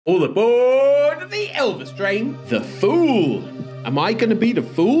All aboard the Elvis train, The Fool. Am I going to be the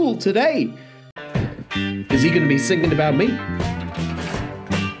fool today? Is he going to be singing about me?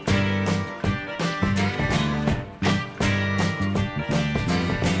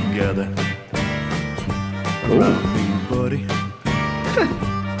 Gather around me, buddy.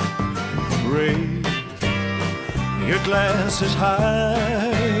 Raise your glasses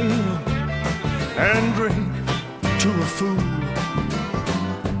high and drink to a fool.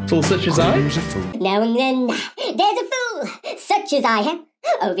 Fool such as I? Now and then, there's a fool such as I am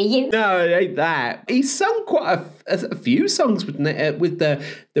over you. No, it ain't that. He's sung quite a few songs with the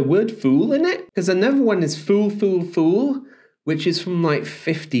word fool in it. Because another one is Fool, Fool, Fool, which is from like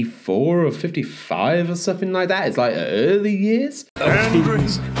 54 or 55 or something like that. It's like early years. And drink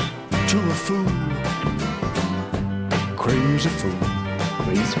to a fool. Crazy fool.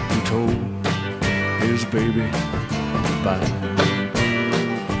 Crazy. He told his baby goodbye.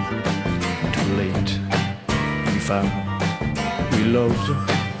 Too late, he found he loves her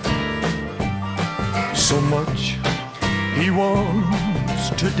so much he wants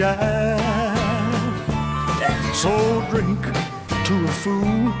to die. So drink to a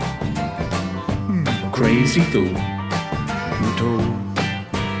fool. Crazy fool. He told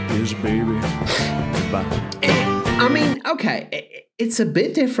his baby goodbye. I mean, okay, it's a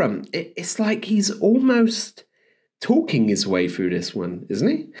bit different. It's like he's almost talking his way through this one, isn't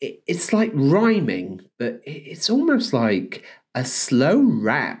he? It's like rhyming, but it's almost like a slow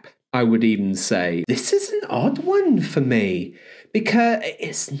rap, I would even say. This is an odd one for me, because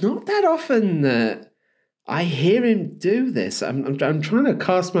it's not that often that I hear him do this. I'm trying to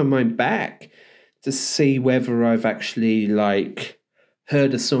cast my mind back to see whether I've actually, like,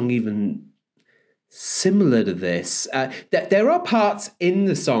 heard a song even similar to this. There are parts in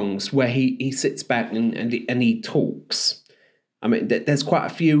the songs where he sits back and he talks. I mean, there's quite a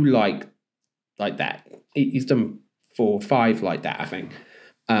few like that. He's done 4 or 5 like that, I think,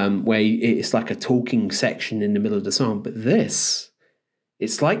 where it's like a talking section in the middle of the song. But this,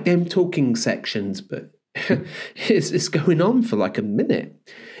 it's like them talking sections, but it's going on for like a minute.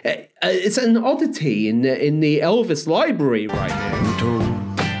 It's an oddity in the Elvis library right now. He told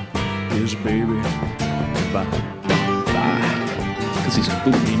his baby goodbye. Because he's a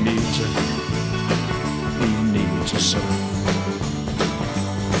fool. He needs her. He needs a son.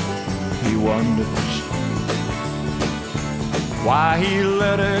 He wonders why he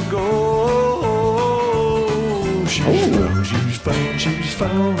let her go. She's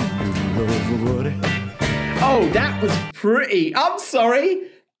found. You love her, buddy. Oh, that was pretty. I'm sorry,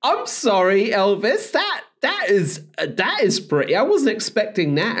 Elvis. That is pretty. I wasn't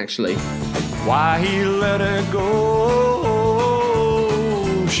expecting that, actually. Why he let her go?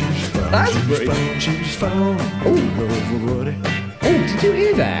 She's found. That's pretty. She's found. Oh, buddy. Oh, did you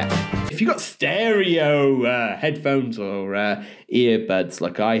hear that? If you got stereo headphones or earbuds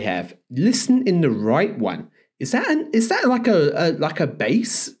like I have, listen in the right one. Is that like a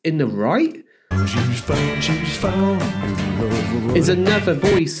bass in the right? She's found. Is another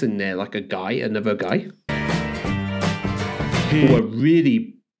voice in there, like another guy? Or a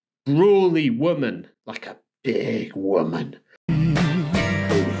really brawly woman, like a big woman.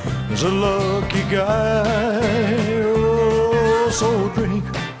 There's a lucky guy, oh, so drink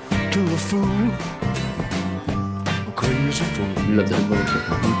to a fool, a crazy fool. Love that emotion.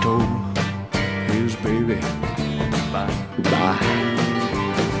 Who told his baby goodbye.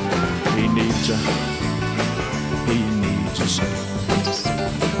 He needs a son.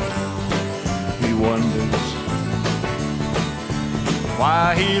 He wonders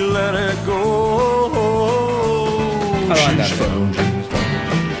why he let her go. I like that. She's found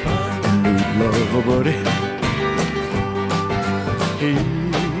a new lover, buddy.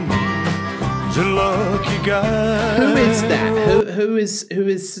 He's a lucky guy. Who is that? Who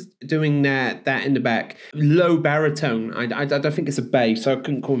is doing that in the back? Low baritone. I don't think it's a bass, so I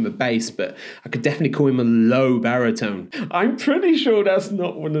couldn't call him a bass, but I could definitely call him a low baritone. I'm pretty sure that's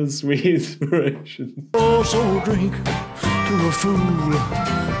not one of the sweet inspirations. Oh, so drink to a fool.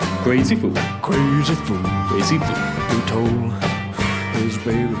 Crazy fool. Crazy fool. Crazy fool. Who told his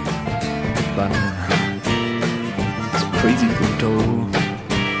baby goodbye. It's a crazy fool. Who told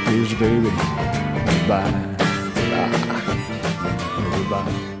his baby goodbye.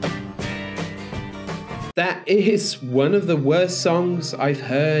 Goodbye. That is one of the worst songs I've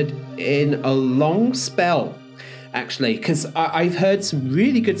heard in a long spell, actually, because I've heard some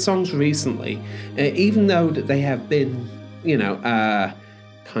really good songs recently, even though that they have been,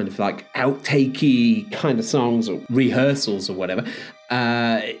 kind of like outtakey kind of songs or rehearsals or whatever.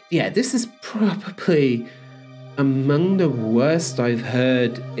 This is probably among the worst I've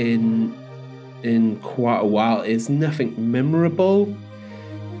heard in quite a while. It's nothing memorable.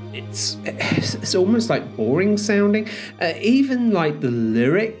 It's almost like boring sounding. Even like the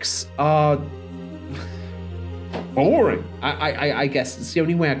lyrics are boring. I guess it's the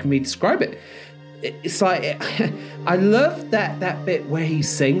only way I can describe it. It's like I love that bit where he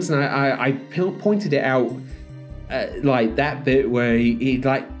sings, and I pointed it out, like that bit where he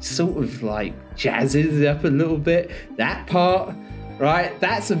like sort of like jazzes it up a little bit. That part, right?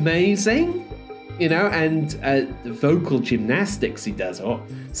 That's amazing. You know, and the vocal gymnastics he does,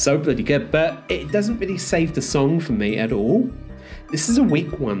 so bloody good. But it doesn't really save the song for me at all. This is a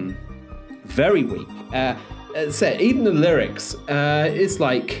weak one, very weak. As I said, even the lyrics, it's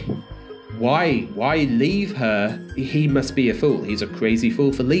like, why leave her? He must be a fool. He's a crazy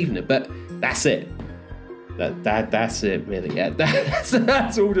fool for leaving her. But that's it. That's it, really. Yeah, that's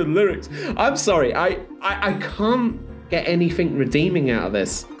all the lyrics. I'm sorry, I can't get anything redeeming out of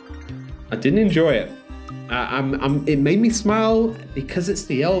this. I didn't enjoy it. It made me smile because it's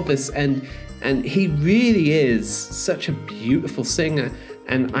the Elvis, and he really is such a beautiful singer,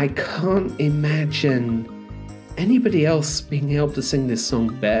 and I can't imagine anybody else being able to sing this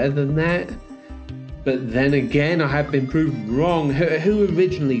song better than that. But then again, I have been proven wrong. Who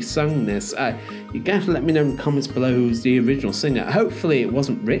originally sung this? You're going to have to let me know in the comments below who's the original singer. Hopefully it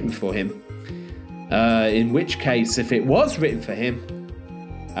wasn't written for him. In which case, if it was written for him,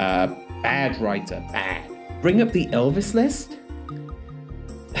 bad writer, bad. Bring up the Elvis list?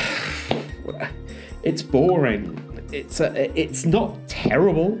 It's boring. It's not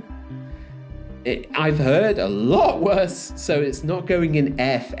terrible. I've heard a lot worse, so it's not going in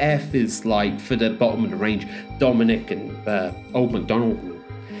F. F is like for the bottom of the range. Dominic and Old MacDonald,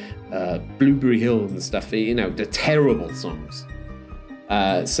 Blueberry Hill and stuff, you know, the terrible songs.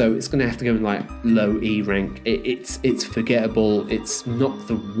 So it's going to have to go in like low E rank. It's forgettable. It's not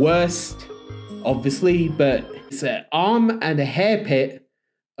the worst, obviously, but it's an arm and a hair pit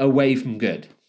away from good.